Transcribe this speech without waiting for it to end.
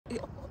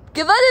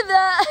Good morning,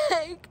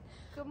 vlog.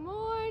 Good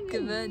morning.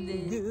 Good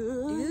morning. Good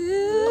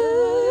morning.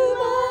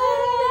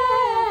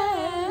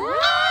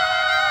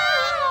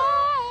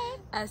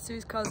 As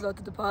Sue's car's about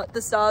to depart,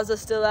 the stars are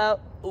still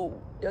out. Ooh,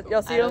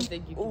 y'all see them?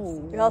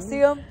 Ooh, y'all see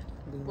them?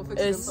 We'll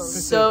fix it in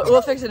post. So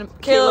we'll fix it.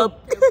 Caleb,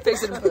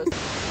 fix it in post.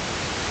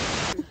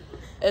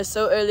 It's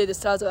so early, the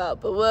stars are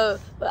out, but we're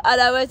on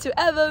our way to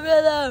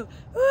Amarillo.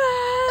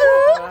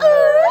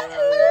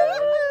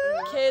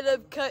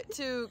 Caleb cut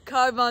to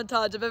car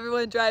montage of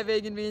everyone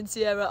driving and me and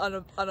Sierra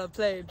on a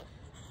plane.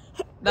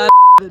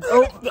 Morning,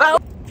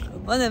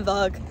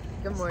 vlog.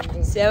 Good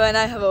morning. Sierra and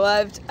I have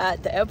arrived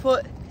at the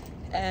airport,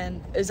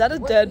 and is that a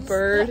dead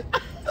bird?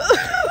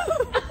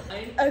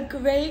 A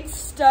great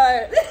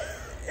start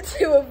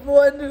to a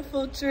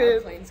wonderful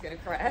trip. Our plane's gonna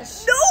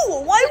crash.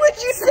 No! Why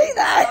would you say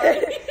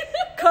that?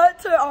 Cut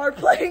to our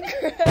plane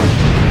crash.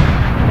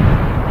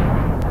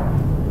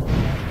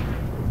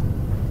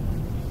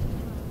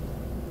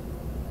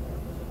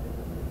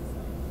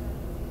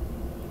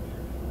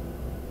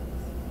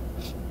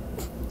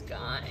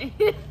 Guy.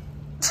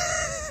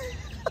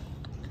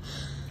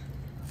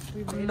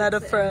 Met a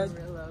friend.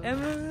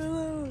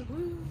 Amarillo.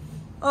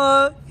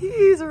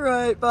 He's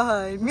right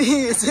behind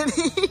me, isn't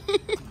he?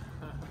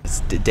 It's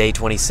day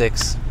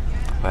 26.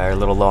 We're a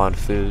little low on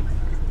food.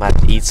 Might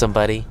have to eat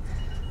somebody.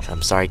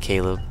 I'm sorry,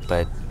 Caleb,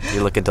 but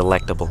you're looking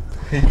delectable.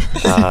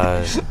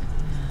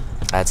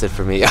 That's it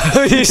for me.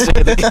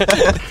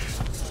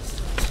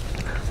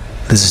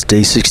 This is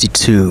day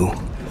 62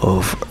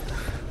 of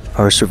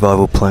our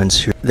survival plans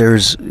here.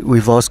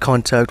 We've lost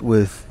contact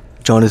with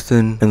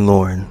Jonathan and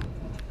Lauren.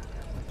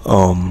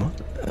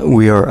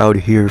 We are out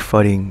here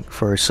fighting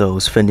for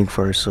ourselves, fending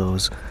for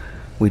ourselves.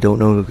 We don't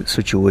know the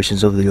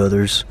situations of the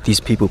others.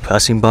 These people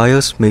passing by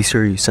us, make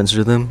sure you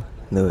censor them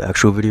in the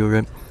actual video,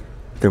 right?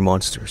 They're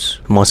monsters.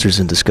 Monsters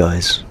in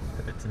disguise.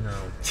 Good to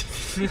know.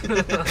 You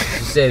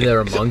say they're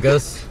among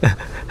us?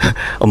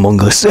 Among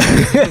us.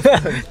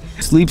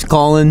 Sleep's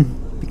calling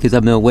because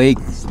I've been awake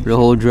the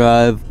whole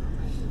drive,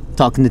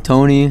 talking to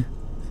Tony.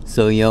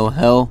 So,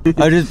 hell.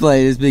 I just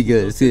play. It's been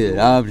good. It's good.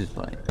 I'm just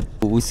playing.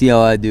 We'll see how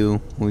I do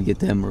when we get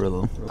to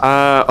Amarillo.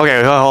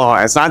 Okay, hold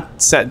on. It's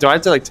not set. Do I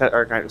have to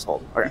or can I just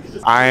hold? Okay.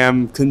 I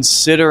am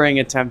considering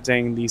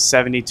attempting the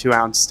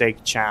 72-ounce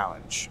steak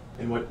challenge.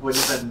 And what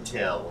does that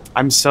entail?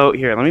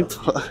 Here, let me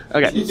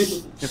okay.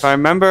 If I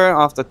remember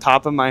off the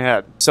top of my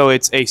head. So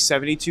it's a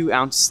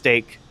 72-ounce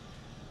steak,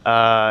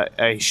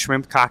 a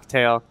shrimp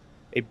cocktail,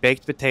 a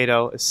baked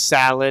potato, a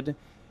salad,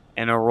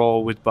 and a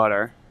roll with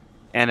butter,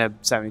 and a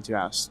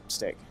 72-ounce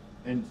steak.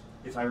 And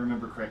if I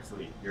remember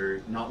correctly,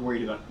 you're not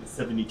worried about the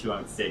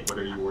 72-ounce steak. What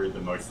are you worried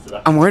the most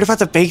about? I'm worried about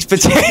the baked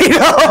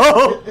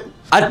potato!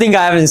 I think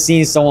I haven't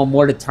seen someone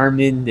more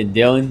determined than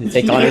Dylan to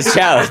take on this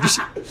challenge.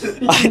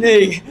 I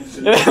think if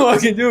anyone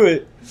can do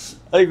it,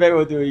 you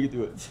can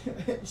do it.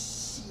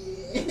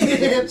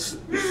 Shit.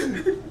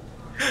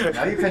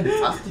 Now you're kind of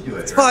tough to do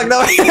it. Fuck, no,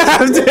 I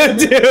have to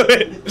do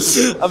it!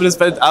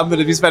 I'm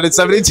gonna be spending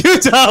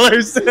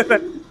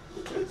 $72.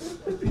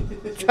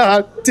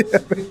 God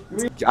damn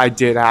it. I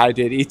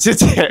did eat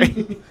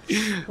today.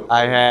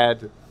 I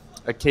had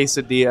a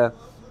quesadilla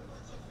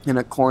and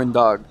a corn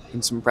dog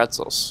and some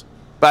pretzels.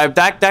 But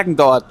that can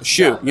go out the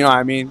chute, you know what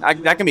I mean?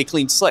 That can be a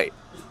clean slate.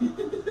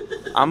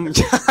 That's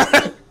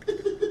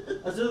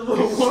just a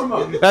little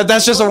warm-up.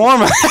 That's just a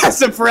warm-up. That's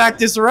to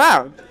practice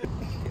around.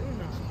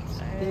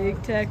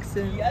 Big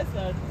Texan. Yes,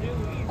 I do.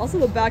 Also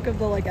the back of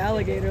the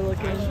alligator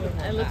looking.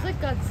 It looks like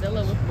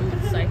Godzilla with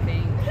boots, I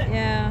think.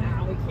 Yeah.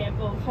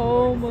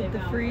 Home of the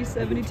free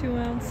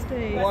 72-ounce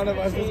steak. One of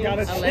us has got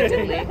a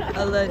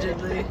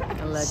Allegedly.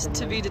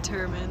 To be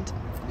determined.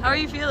 How are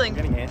you feeling?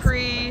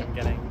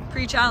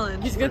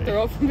 Pre-challenge. He's gonna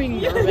throw up from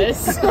being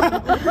nervous.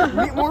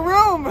 More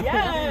room!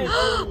 Yes!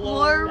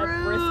 More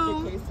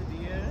room!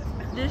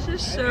 This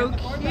is so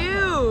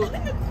cute!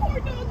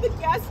 The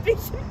gas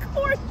station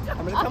corn dog.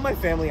 I'm gonna tell my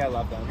family I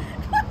love them.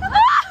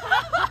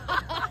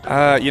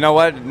 You know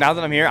what? Now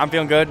that I'm here, I'm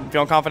feeling good. I'm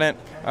feeling confident.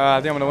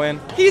 I think I'm gonna win.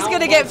 He's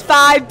gonna get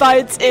 5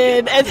 bites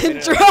in and then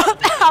drop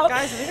out.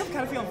 Guys, I think I'm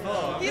kind of feeling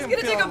full. He's gonna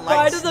take a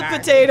bite of the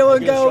potato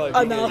and go,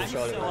 enough.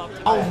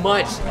 How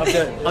much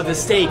of the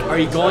steak are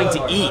you going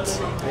to eat?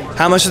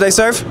 How much do they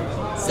serve?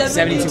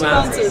 72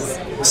 ounces.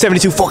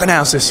 72 fucking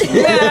ounces.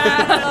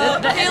 Yeah.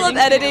 Caleb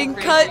editing,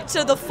 cut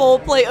to the full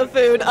plate of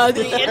food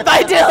uneaten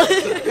by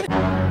Dylan.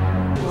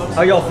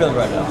 How y'all feeling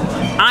right now?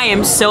 I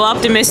am so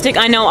optimistic.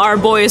 I know our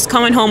boy is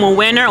coming home a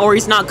winner, or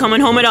he's not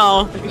coming home at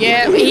all.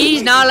 Yeah,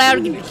 he's not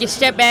allowed to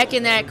step back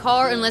in that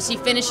car unless he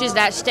finishes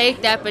that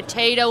steak, that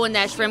potato, and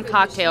that shrimp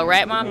cocktail.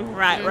 Right, Mom?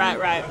 Right.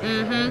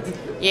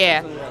 Mm-hmm.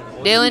 Yeah.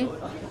 Dylan,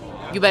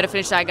 you better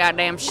finish that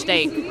goddamn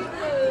steak.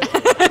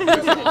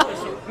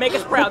 Make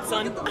us proud,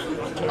 son.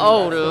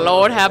 Oh,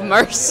 Lord have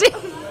mercy.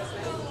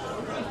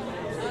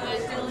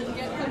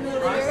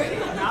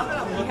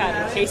 We had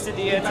a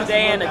quesadilla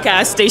today and a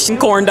gas station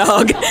corn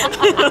dog.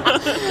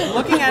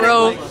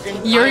 Bro,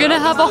 you're gonna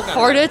have a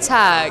heart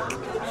attack.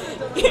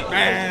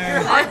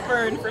 Your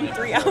heartburn from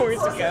 3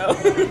 hours ago.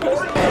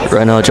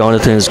 Right now,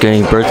 Jonathan is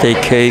getting birthday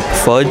cake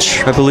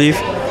fudge, I believe.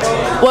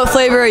 What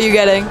flavor are you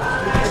getting?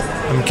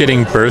 I'm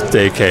getting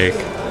birthday cake.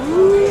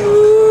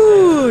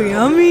 Ooh,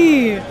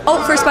 yummy.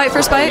 Oh, first bite,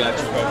 first bite.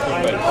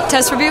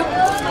 Test review.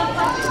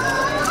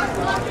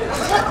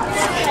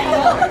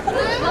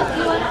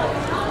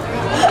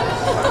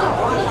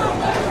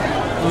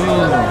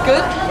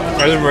 Good?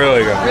 It's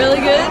really good. Really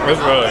good? It's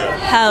really good.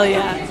 Hell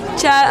yeah.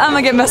 Chat, I'm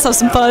gonna get myself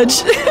some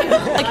fudge. What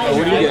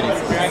are you getting?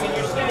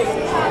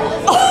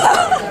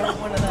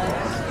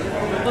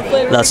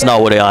 That's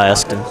not what I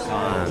asked him.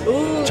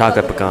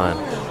 Chocolate pecan.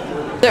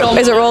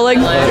 Is it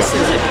rolling? What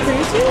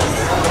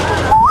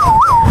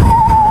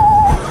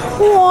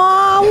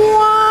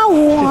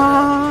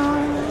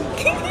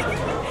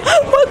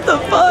the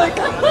fuck?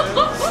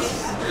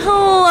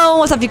 Hello,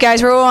 what's up you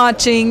guys? We're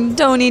watching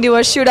Tony do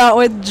a shootout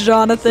with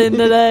Jonathan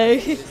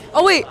today.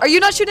 Oh wait, are you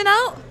not shooting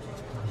out?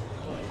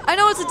 I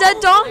know it's a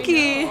dead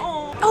donkey.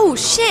 Oh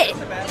shit,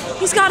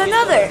 he's got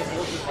another.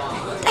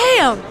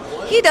 Damn,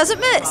 he doesn't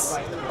miss.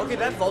 Okay,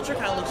 that vulture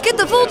kind of looks. Get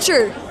the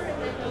vulture.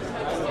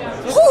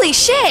 Holy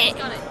shit.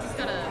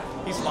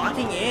 He's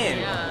locking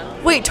in.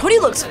 Wait, Tony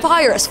looks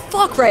fire as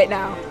fuck right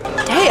now.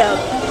 Damn,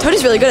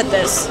 Tony's really good at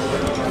this.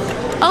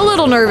 A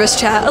little nervous,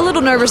 chat. A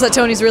little nervous that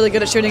Tony's really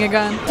good at shooting a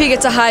gun. If he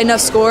gets a high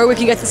enough score, we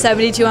can get the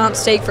 72-ounce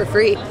steak for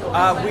free.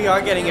 We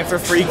are getting it for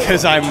free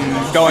because I'm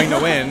going to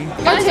win.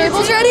 Our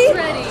table's ready?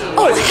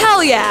 Oh,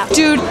 hell yeah.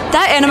 Dude,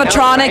 that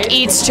animatronic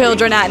eats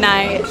children at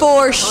night.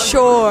 For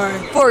sure.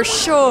 For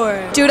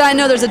sure. Dude, I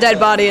know there's a dead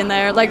body in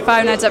there, like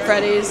Five Nights at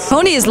Freddy's.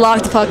 Tony is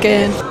locked the fuck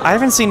in. I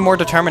haven't seen more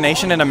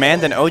determination in a man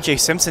than O.J.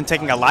 Simpson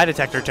taking a lie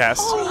detector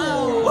test.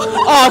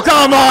 Oh,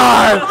 come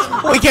on!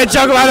 We can't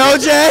joke about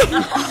O.J.?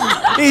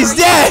 He's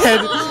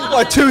dead!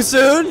 What, too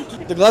soon?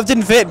 The glove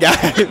didn't fit,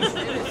 guys.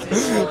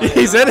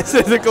 He's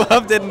innocent, the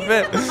glove didn't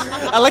fit.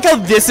 I like how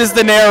this is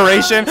the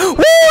narration.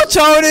 Woo,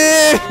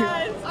 Tony!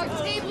 Our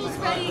table's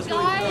ready,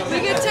 guys. We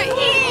get to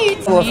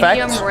eat.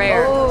 Medium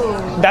rare.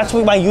 That's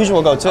what my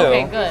usual go-to.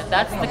 Okay, good.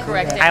 That's the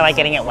correct answer. I like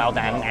getting it well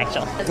done,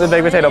 actually. The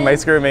baked potato may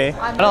screw me.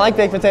 I don't like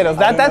baked potatoes.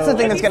 That's the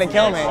thing that's gonna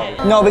kill me.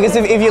 No, because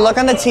if you look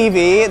on the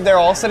TV, they're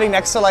all sitting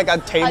next to like a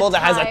table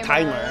that has a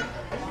timer.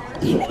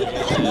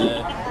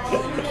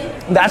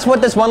 That's what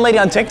this one lady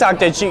on TikTok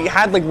did. She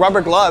had like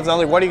rubber gloves. I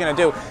was like, what are you gonna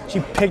do? She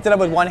picked it up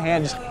with one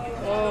hand, just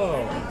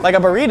like a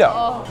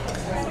burrito.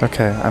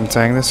 Okay, I'm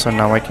saying this so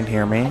no one can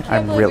hear me.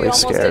 I'm really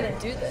scared.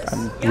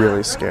 I'm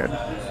really scared.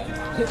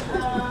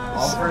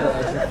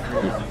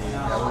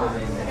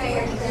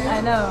 I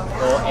know.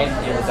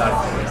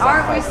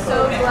 Aren't we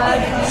so glad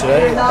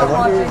you're not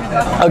watching?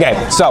 Okay,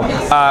 so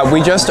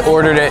we just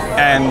ordered it,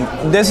 and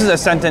this is a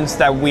sentence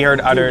that we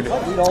heard uttered.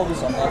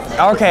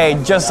 Okay,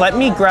 just let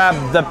me grab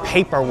the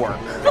paperwork.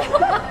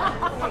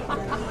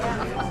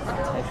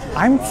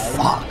 I'm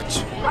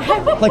fucked.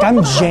 Like,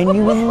 I'm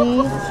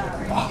genuinely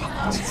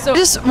fucked. So I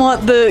just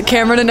want the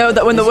camera to know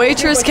that when the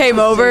waitress came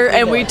over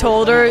and we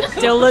told her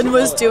Dylan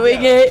was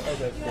doing it,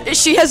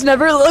 she has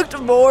never looked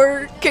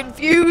more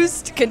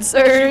confused,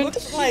 concerned.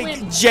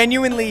 Like,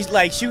 genuinely,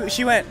 like,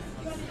 she went,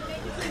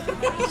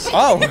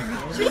 oh.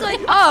 She's like,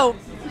 oh,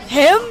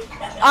 him?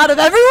 Out of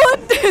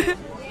everyone?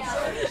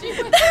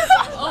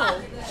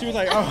 She was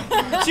like,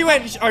 oh. She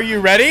went, are you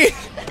ready?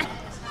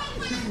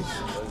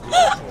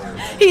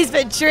 He's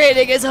been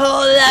training his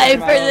whole life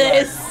for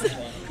this.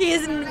 He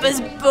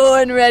was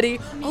born ready.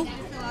 Oh,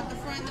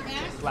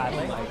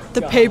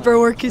 the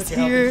paperwork is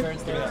here.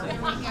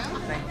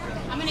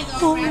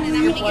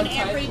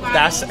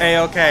 That's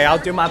A-okay. I'll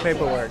do my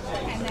paperwork.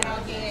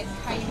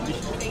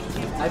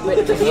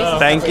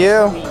 Thank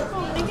you.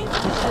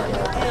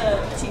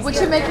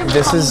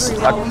 This is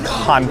a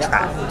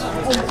contract.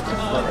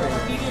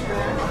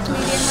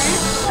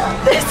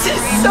 This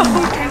is so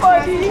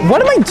funny.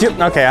 What am I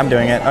doing? Okay, I'm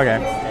doing it. Okay.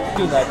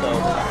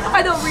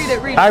 I don't read it.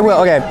 I will.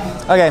 Okay.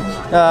 Okay.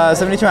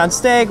 72-ounce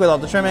steak with all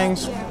the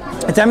trimmings.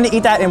 Attempting to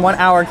eat that in 1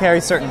 hour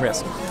carries certain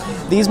risk.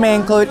 These may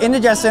include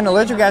indigestion,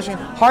 allergic reaction,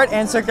 heart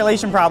and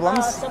circulation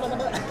problems.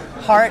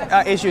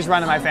 Heart issues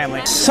run in my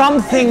family.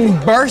 Something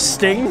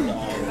bursting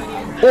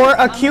or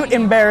acute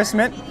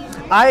embarrassment.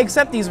 I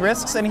accept these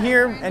risks and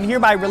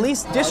hereby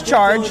release,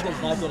 discharge,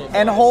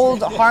 and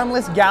hold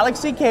harmless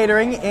Galaxy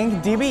Catering,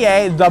 Inc.,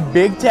 DBA, the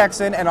Big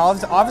Texan, and all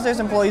officers,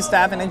 employees,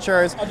 staff, and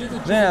insurers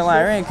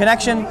in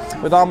connection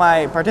with all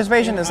my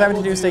participation in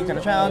 72 steak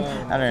dinner challenge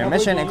under a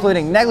mission,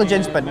 including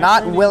negligence, but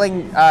not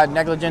willing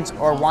negligence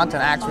or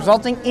wanton acts,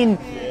 resulting in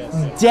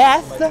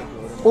death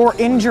or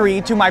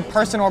injury to my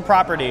person or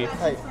property.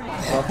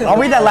 I'll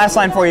read that last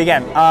line for you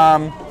again.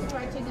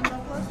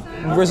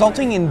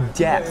 Resulting in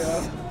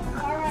death.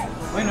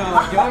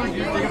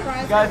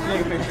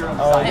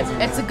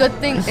 It's a good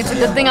thing. It's a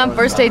good thing I'm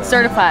first aid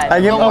certified. I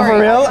give for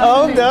real?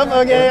 Oh, dumb.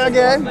 Okay,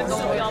 okay.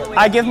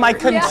 I give my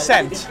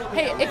consent.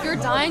 Hey, if you're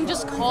dying,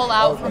 just call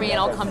out for me and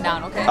I'll come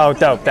down, okay? Oh,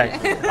 dope.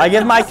 Thanks. I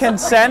give my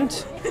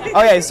consent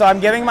Okay, so I'm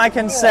giving my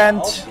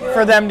consent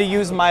for them to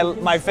use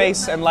my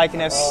face and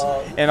likeness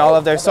in all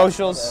of their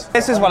socials.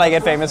 This is what I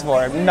get famous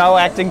for. No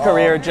acting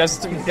career,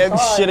 just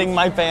shitting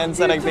my pants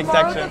at a big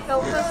tech show.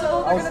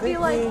 They're gonna be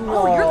like,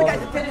 oh, you're the guy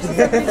that finished the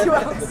 72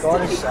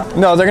 ounce.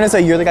 No, they're gonna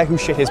say you're the guy who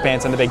shit his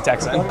pants in the Big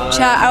Texan.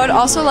 Chat, I would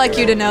also like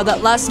you to know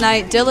that last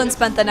night Dylan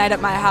spent the night at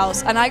my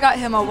house and I got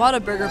him a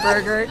Whataburger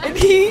burger and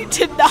he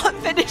did not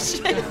finish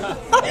it.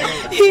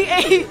 He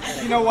ate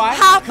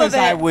half of it.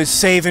 I was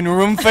saving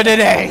room for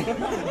today.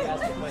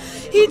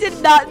 He did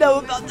not know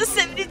about the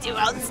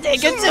 72-ounce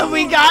steak until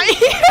we got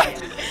here.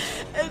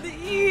 And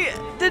he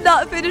did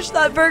not finish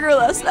that burger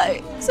last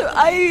night. So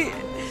I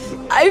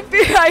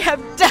fear I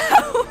have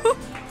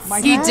doubts.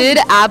 He did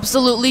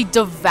absolutely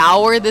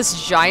devour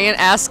this giant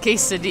ass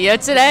quesadilla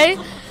today,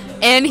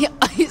 and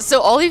so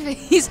all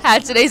he's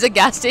had today is a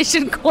gas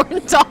station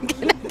corn dog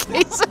and a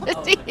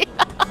quesadilla.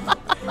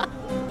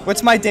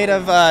 What's my date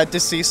of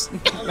deceased?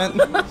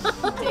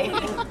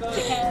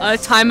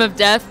 Time of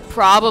death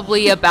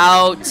probably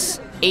about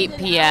 8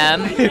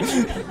 p.m.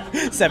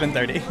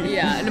 7:30.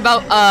 Yeah, in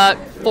about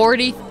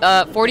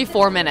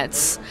 44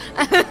 minutes.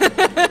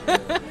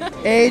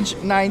 Age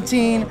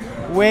 19.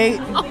 Weight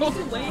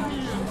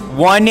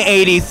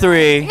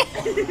 183.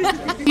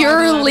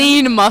 Pure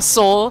lean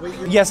muscle.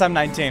 Yes, I'm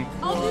 19.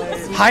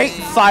 Height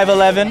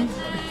 5'11".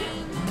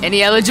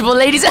 Any eligible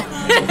ladies?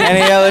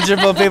 Any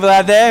eligible people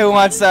out there who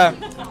wants to?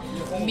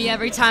 Me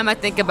every time I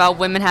think about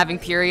women having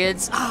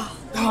periods.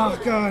 Oh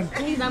God.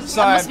 That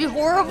Sorry. must be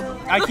horrible.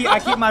 I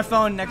keep my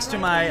phone next to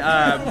my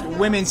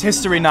women's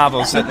history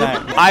novels at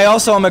night. I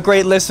also am a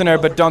great listener,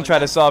 but don't try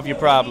to solve your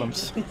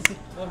problems.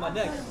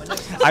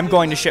 I'm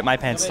going to shit my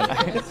pants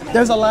tonight.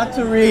 There's a lot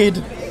to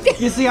read.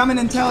 You see, I'm an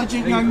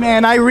intelligent young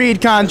man. I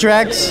read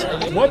contracts.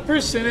 What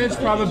percentage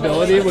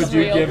probability would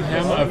you give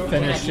him of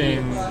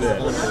finishing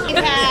this? We've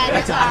had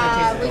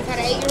an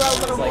 8-year-old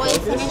little boy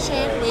finish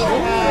it. We've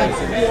had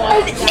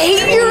An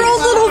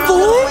 8-year-old little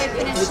boy?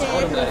 finish it.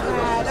 We've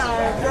had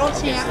our girl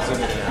champ,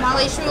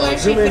 Molly Schuler.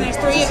 She finished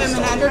 3 of them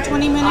in under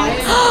 20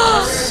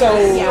 minutes.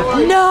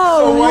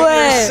 No What way.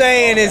 you're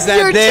saying is that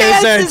Your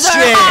there's chances a are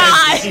chance.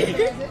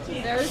 high.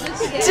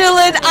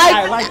 Dylan,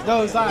 I like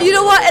those eyes. you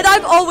know what? And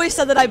I've always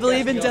said that I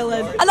believe in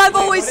Dylan. And I've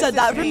always said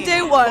that from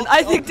day one.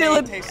 I think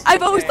Dylan,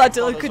 I've always thought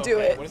Dylan could do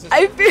it.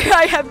 I fear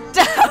I have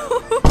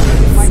doubts.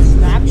 My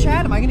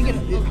Snapchat? Am I going to get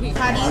it?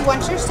 How do you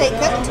want your steak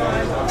cooked?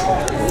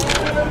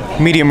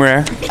 Medium rare.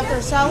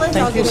 After salads,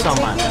 I'll get a ticket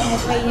and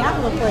we'll pay you out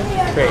real quick.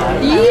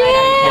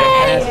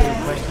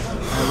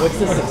 What's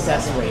the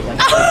success rate? Like,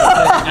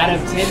 out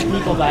of 10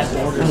 people that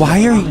ordered.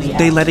 Why are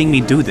they letting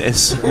me do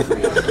this?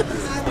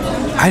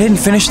 I didn't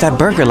finish that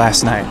burger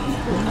last night.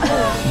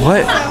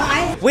 What?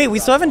 Wait, we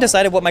still haven't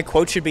decided what my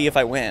quote should be if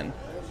I win.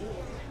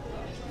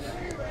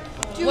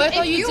 Dude, What I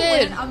thought you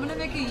did? Win, I'm gonna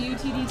make a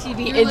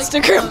UTDTV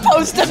Instagram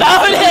post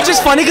about it. It's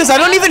just funny because I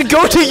don't even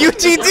go to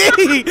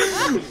UTD.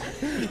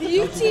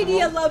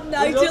 UTD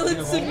alumni,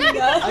 Dylan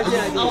Samina.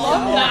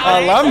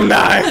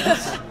 Alumni.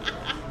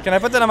 Can I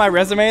put that on my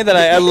resume that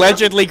I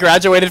allegedly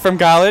graduated from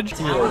college?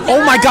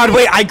 Oh my God!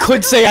 Wait, I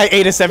could say I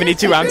ate a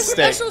 72-ounce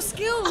steak. Special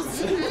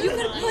skills. You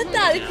could put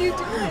that if you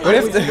do. What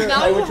if the?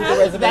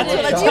 That's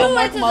what I tell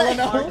Mark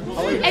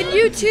And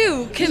you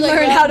too can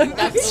learn how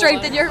to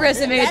strengthen your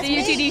resume at the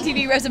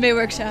UTDTV resume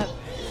workshop.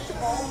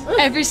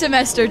 Every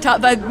semester,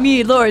 taught by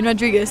me, Lauren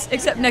Rodriguez,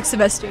 except next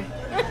semester.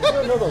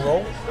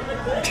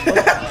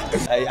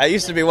 I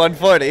used to be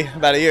 140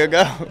 about a year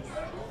ago.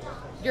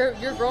 You're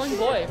a growing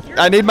boy.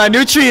 I need my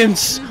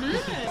nutrients.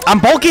 I'm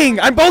bulking.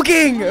 I'm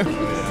bulking. Now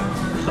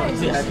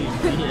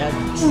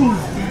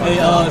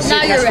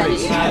you're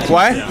ready.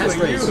 What?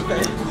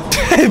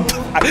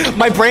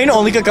 My brain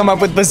only could come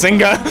up with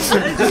Bazinga.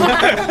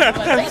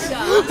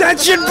 That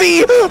should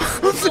be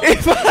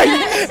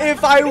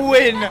if I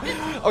win.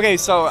 Okay,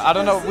 so I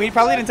don't know. We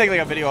probably didn't take like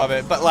a video of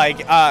it, but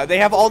like they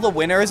have all the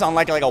winners on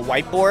like a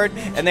whiteboard,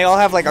 and they all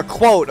have like a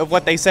quote of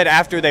what they said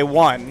after they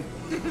won.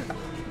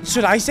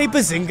 Should I say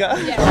Bazinga?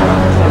 Yeah.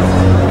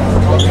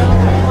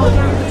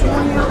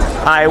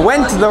 I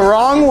went the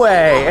wrong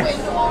way.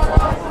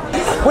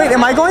 Wait,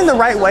 am I going the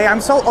right way?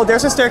 Oh,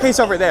 there's a staircase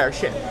over there.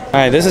 Shit. All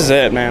right, this is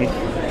it, man.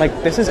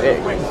 Like, this is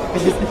it.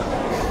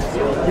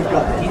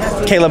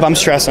 Caleb, I'm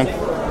stressing.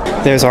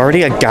 There's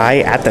already a guy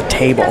at the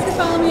table. You guys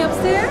follow me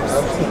upstairs?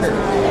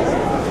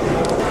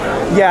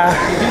 Yeah.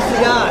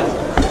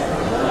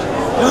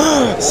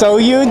 So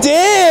you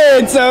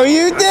did. So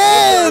you did.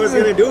 I was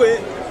gonna do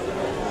it.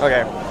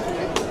 Okay.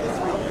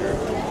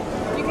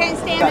 You can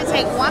stand and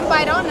take one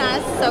bite on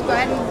us, so go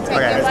ahead and take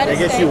your bite of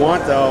steak. you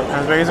want though.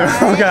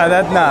 Oh God,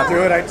 that's not.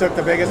 Dude, I took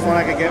the biggest one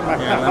I could get in my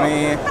mouth. Let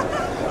me.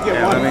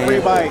 Get one free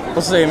bite.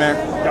 We'll see, man.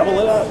 Double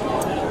it up.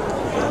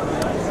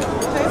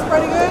 Tastes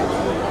pretty good.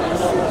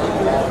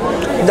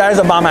 That is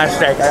a bomb ass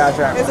steak. I got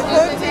you. Is it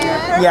cooked to your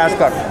preference? Yeah, it's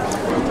cooked.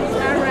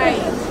 All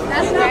right.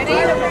 That's ready.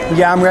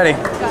 Yeah, I'm ready.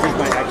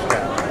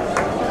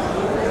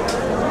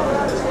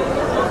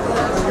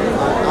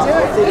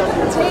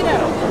 Potato.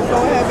 Go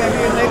ahead, baby.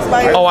 Your next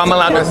bite. Oh, I'm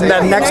allowed to.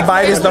 The next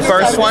bite is the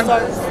first one?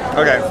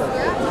 Okay.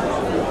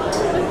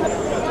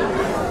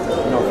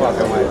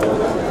 fucking way.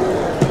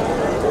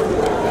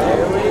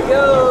 Here we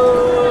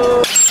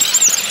go.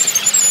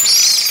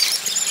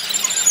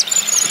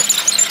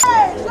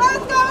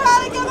 Let's go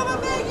ahead and give him a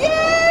big yeah!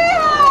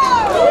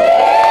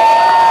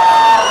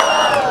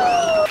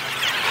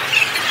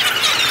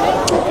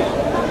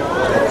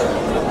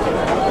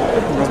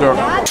 Let's go.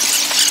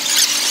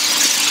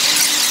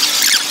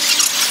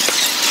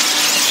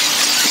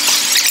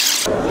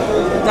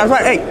 That's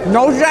right. Hey,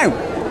 no shame.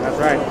 That's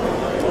right.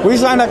 We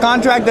signed a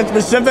contract that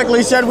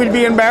specifically said we'd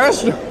be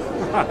embarrassed.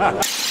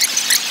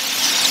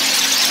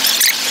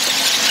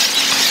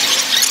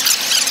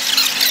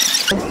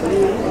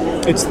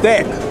 It's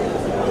thick.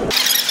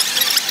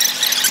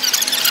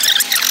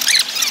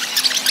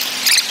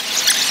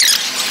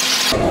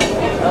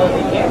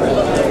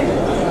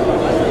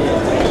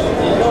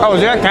 Oh,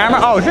 is there a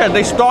camera? Oh shit,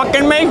 they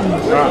stalking me?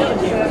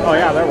 Oh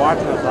yeah, they're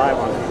watching us live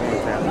on the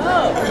game channel.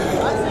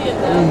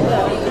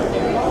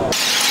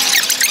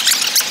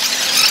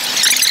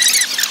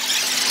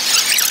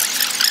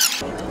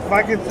 If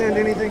I can send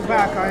anything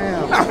back, I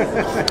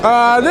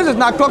am. This is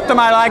not cooked to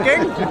my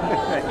liking.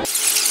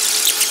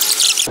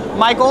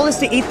 My goal is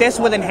to eat this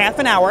within half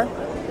an hour,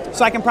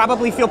 so I can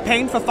probably feel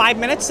pain for 5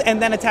 minutes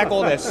and then attack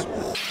all this.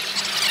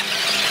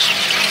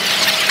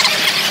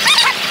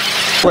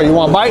 Wait, you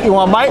want a bite? You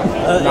want a bite?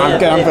 No, I'm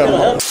kidding, I'm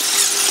kidding.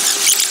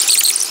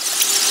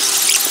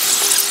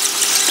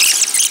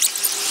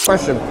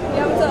 Question.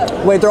 Yeah, what's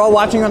up? Wait, they're all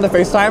watching on the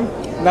FaceTime?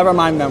 Never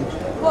mind them.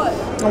 What?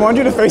 I want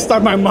you to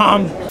FaceTime my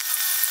mom.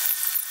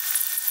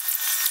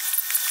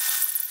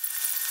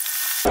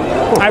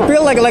 I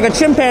feel like a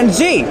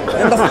chimpanzee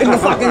in the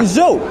fucking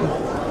zoo.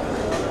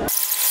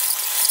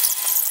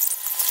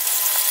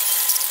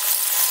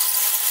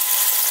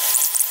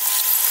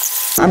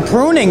 I'm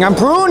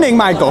pruning,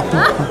 Michael.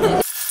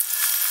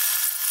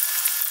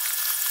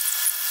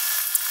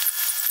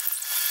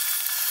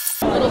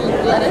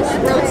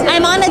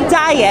 I'm on a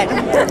diet.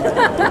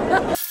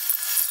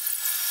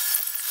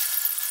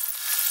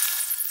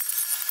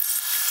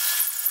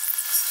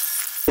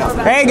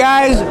 Hey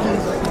guys,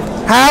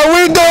 how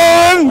we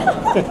doing?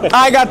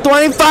 I got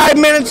 25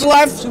 minutes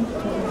left.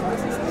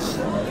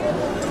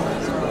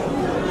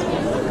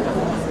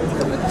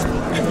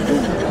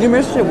 You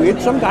missed it,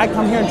 weird. Some guy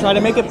come here and try to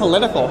make it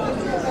political.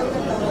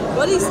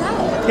 What did he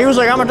say? He was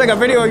like, I'm gonna take a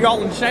video of y'all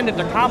and send it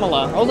to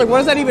Kamala. I was like, what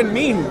does that even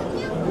mean?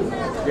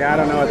 Yeah, I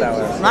don't know what that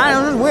was.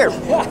 Man, this is weird.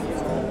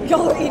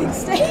 Y'all are eating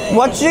steak.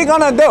 What's she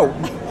gonna do?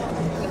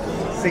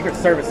 Secret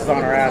Service is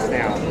on our ass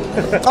now.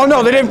 Oh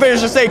no, they didn't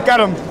finish the steak.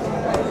 Got him.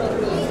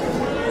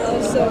 That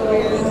was so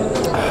weird.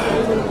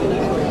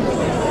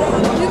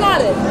 You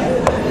got it.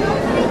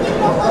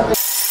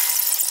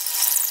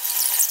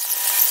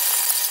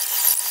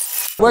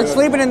 We're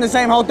sleeping in the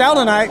same hotel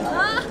tonight,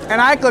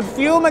 and I could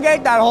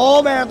fumigate that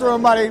whole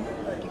bathroom, buddy.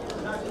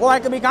 Or I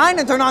could be kind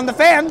and turn on the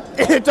fan.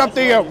 It's up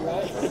to you.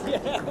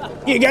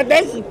 You get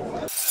this? Yep,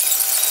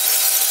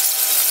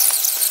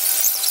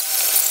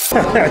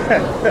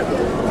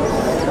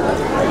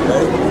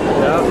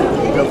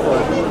 go for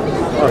it.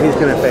 Oh, he's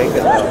gonna fake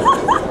it.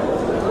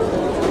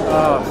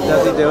 Oh,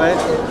 does he do it?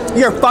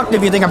 You're fucked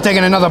if you think I'm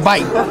taking another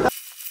bite.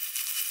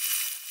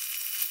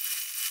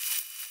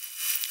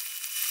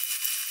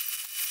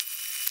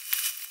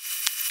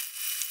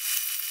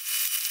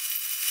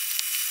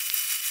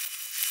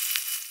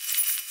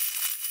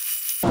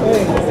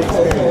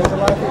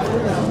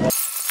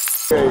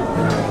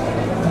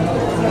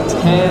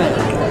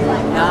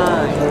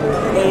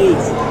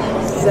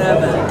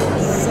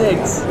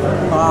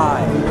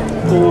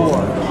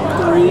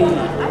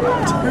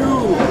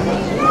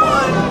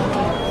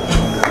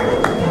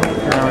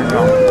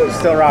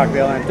 Still rock,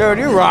 Dylan. Dude,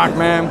 you rock,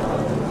 man.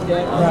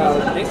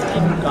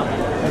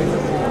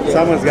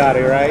 Someone's got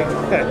it, right?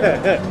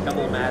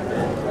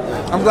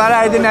 I'm glad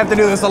I didn't have to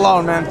do this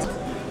alone, man.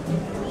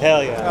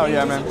 Hell yeah. Oh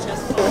yeah, man.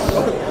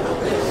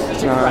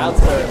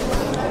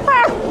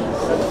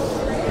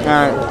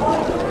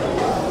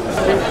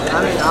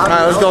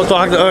 Alright, let's go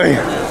talk to Uri.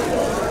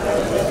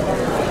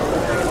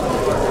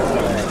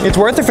 It's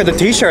worth it for the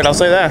t-shirt, I'll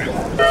say that.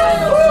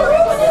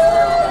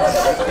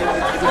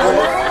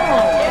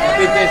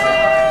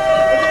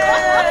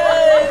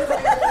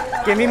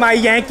 Give me my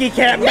Yankee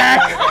cap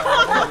back.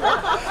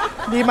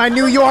 Need my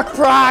New York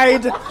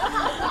pride.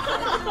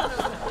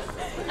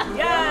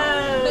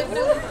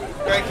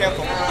 Very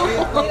careful.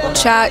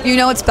 Chat, you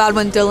know it's bad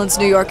when Dylan's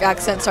New York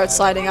accent starts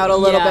sliding out a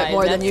little bit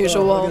more than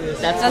usual.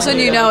 That's when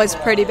you know it's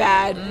pretty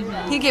bad.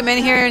 He came in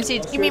here and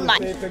said, "Give me my."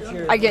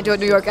 I can't do a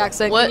New York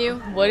accent. What? Can you?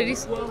 What did he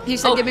say? He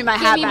said, "Give me my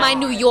hat Give me back." my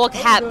New York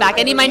hat back.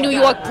 I need my New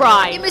York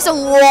pride. Give me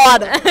some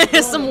water.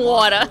 Some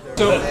water.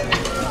 So,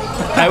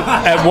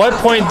 at what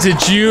point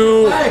did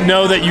you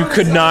know that you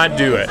could not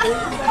do it?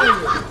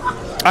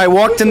 I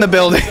walked in the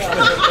building.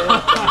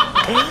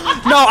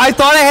 No, I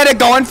thought I had it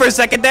going for a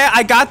second there.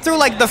 I got through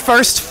like the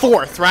first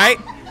fourth, right?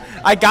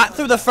 I got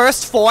through the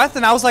first fourth,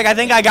 and I was like, I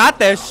think I got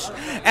this.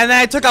 And then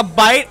I took a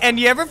bite, and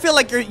you ever feel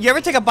like you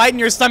ever take a bite and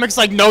your stomach's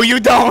like, no, you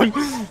don't.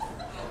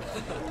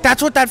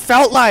 That's what that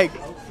felt like.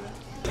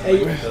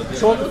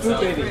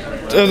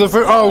 The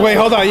fruit. Oh wait,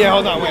 hold on. Yeah,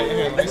 hold on. Wait.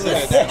 Here, let me see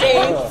that.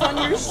 Stains on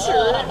your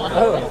shirt.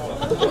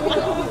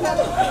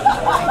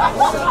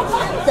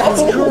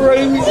 That's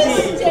crazy.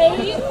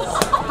 Stains.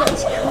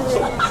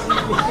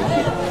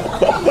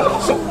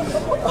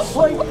 Oh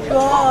my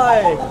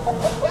god.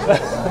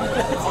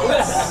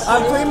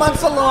 I'm 3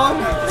 months along.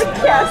 The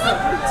cast of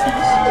your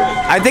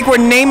t-shirt. I think we're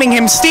naming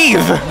him Steve.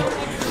 All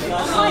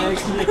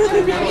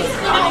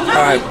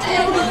right.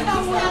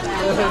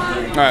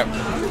 All right.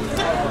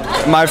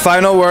 My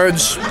final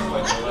words.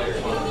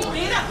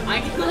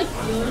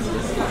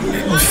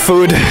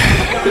 Food.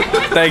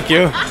 Thank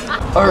you.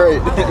 All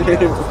right.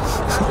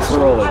 We're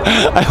rolling.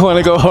 I want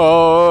to go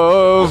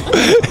home.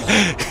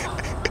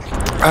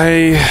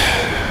 I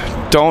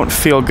don't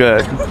feel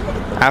good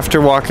after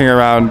walking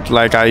around.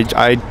 Like I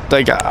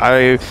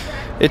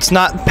it's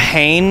not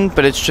pain,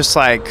 but it's just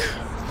like.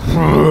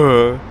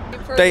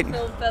 Film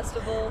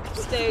festival,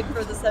 stayed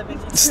for the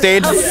 70s.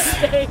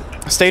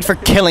 Stayed for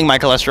killing my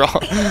cholesterol.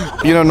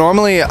 You know,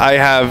 normally I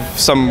have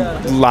some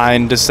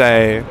line to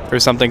say or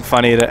something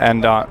funny to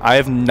end on. I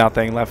have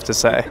nothing left to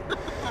say.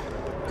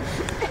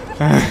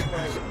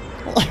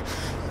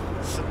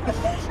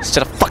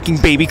 Instead of fucking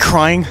baby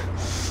crying.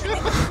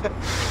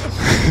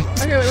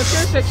 Okay, wait, let's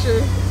get a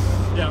picture.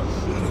 Yeah.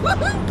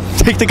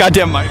 Take the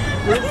goddamn mic.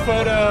 Group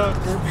photo.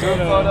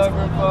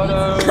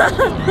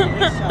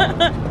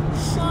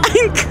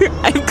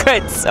 I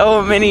cried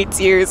so many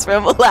tears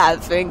from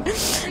laughing.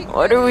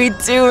 What are we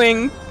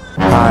doing?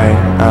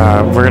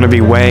 Hi, we're gonna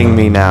be weighing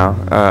me now.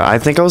 I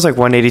think I was like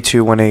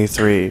 182,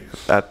 183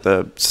 at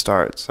the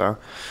start, so.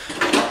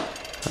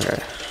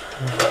 Okay.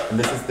 And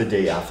this is the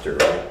day after,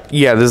 right?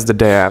 Yeah, this is the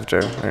day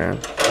after. Yeah.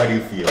 How do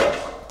you feel?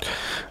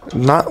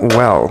 Not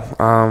well.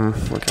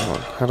 Okay, hold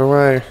on.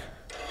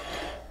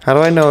 How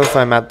do I know if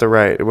I'm at the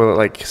right? Will it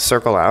like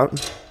circle out?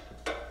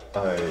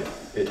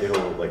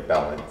 It'll like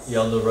balance.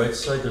 Yeah, on the right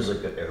side there's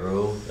like an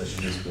arrow that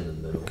should just be in the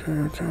middle.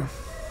 Okay.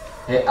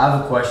 Hey, I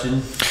have a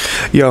question.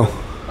 Yo.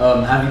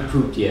 Have you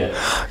pooped yet?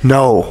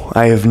 No,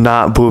 I have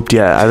not pooped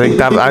yet. I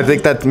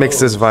think that makes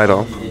this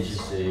vital.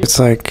 It's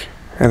like,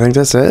 I think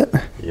that's it.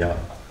 Yeah.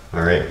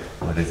 All right.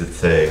 What does it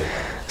say?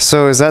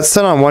 So is that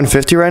set on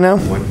 150 right now?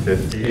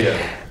 150. Yeah.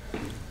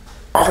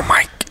 Oh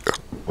my.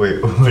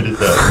 Wait, what is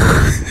that?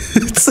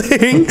 It's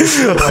saying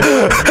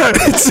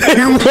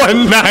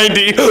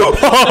 190.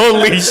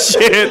 Holy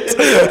shit.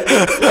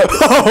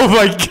 Oh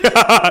my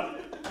god.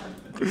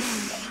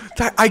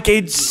 I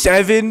gained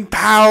 7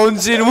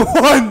 pounds in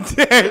one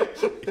day.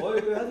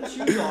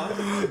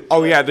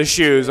 Oh yeah, the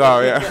shoes. Oh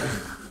yeah.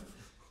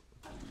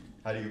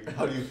 How do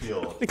you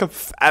feel? I think I'm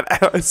fat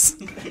ass.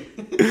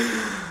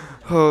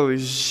 Holy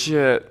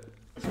shit.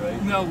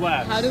 No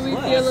left. How do we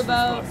feel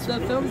about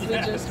the films we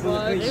just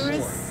watched? It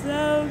was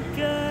so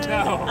good.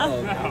 No.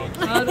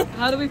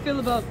 How do we feel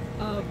about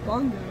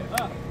Bongo?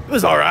 It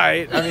was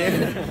alright.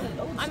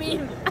 I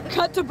mean,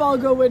 cut to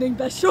Bongo winning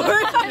Best Short.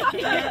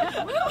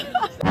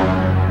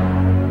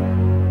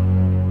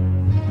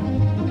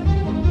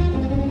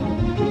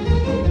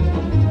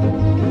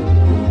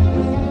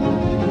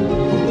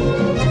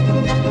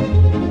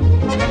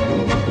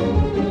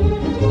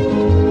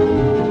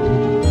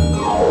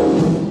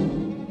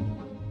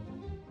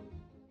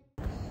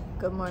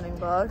 Good morning,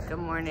 Bog. Good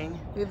morning.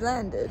 We've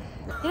landed.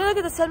 You know, look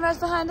at the sunrise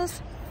behind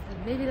us.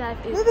 Maybe life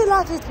is. Maybe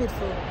life is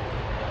beautiful.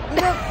 You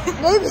know,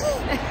 maybe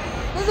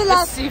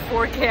life.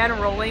 C4 can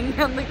rolling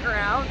on the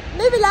ground.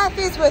 Maybe life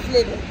is worth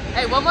living.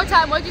 Hey, one more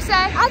time. What'd you say?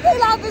 I think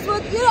life is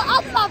worth. You know,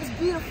 I think life is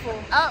beautiful.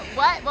 Oh,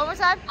 what? One more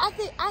time. I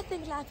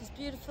think life is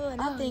beautiful,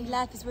 and I think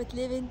life is worth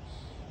living.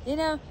 You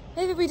know,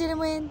 maybe we didn't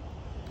win,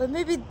 but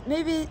maybe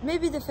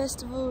the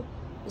festival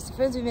is the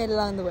friends we made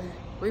along the way.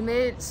 We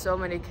made so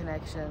many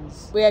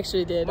connections. We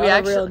actually did. On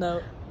a real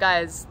note.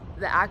 Guys,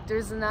 the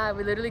actors in that,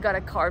 we literally got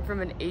a card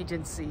from an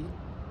agency.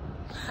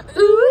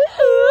 Ooh.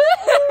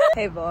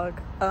 Hey vlog,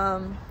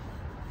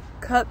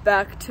 cut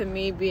back to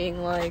me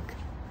being like,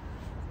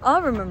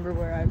 I'll remember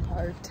where I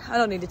parked. I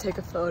don't need to take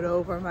a photo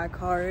of where my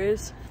car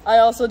is. I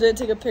also didn't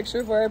take a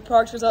picture of where I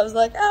parked because I was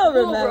like, I'll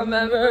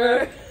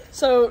remember.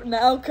 So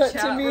now cut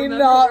to me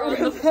not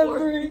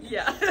remembering.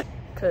 Yeah.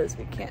 Because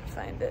we can't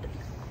find it.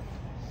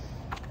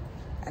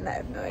 And I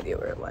have no idea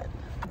where it went.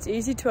 It's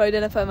easy to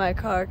identify my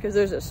car because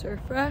there's a surf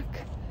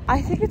rack.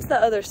 I think it's the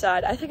other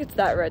side. I think it's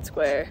that red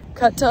square.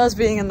 Cut to us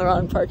being in the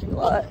wrong parking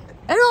lot.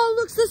 It all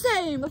looks the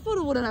same. The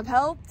photo wouldn't have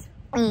helped.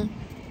 La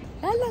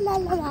la la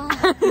la la. I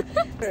found it.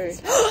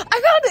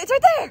 It's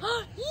right there.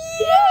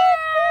 Yay!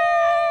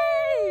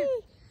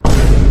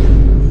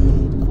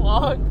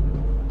 Vlog.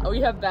 Oh, we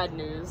have bad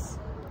news.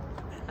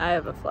 I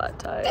have a flat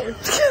tire.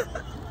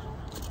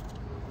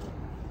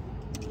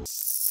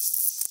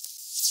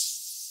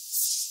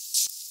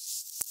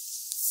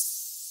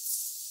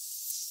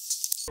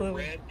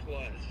 Red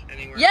plus.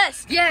 Anywhere?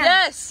 Yes! Yeah!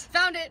 Yes!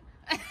 Found it!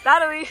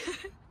 Battery!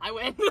 I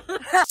win. Did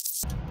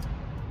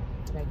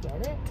I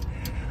get it?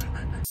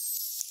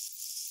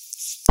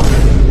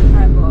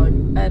 Hi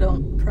vlog. I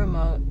don't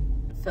promote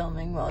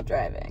filming while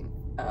driving,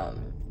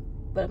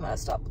 but I'm at a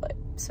stoplight,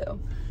 so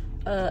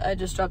I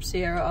just dropped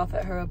Sierra off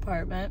at her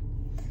apartment.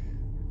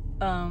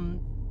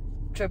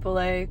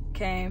 AAA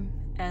came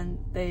and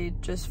they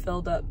just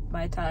filled up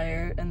my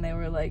tire and they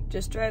were like,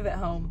 just drive it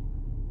home.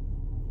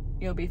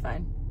 You'll be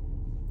fine.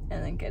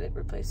 And then get it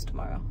replaced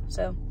tomorrow.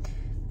 So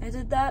I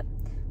did that.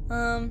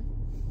 I'm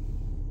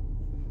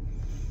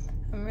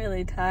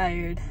really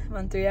tired. I'm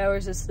on 3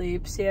 hours of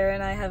sleep. Sierra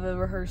and I have a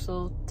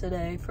rehearsal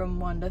today from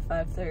 1 to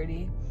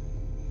 5:30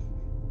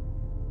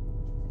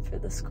 for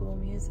the school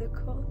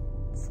musical.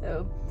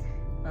 So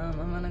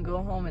I'm gonna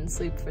go home and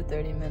sleep for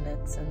 30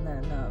 minutes and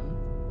then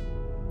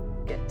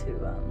get to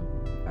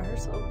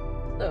rehearsal.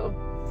 So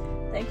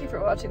thank you for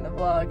watching the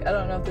vlog. I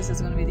don't know if this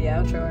is gonna be the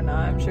outro or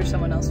not. I'm sure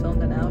someone else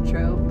filmed an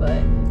outro,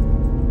 but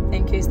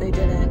in case they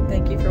didn't,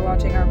 thank you for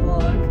watching our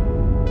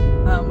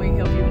vlog. We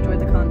hope you enjoyed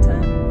the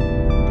content.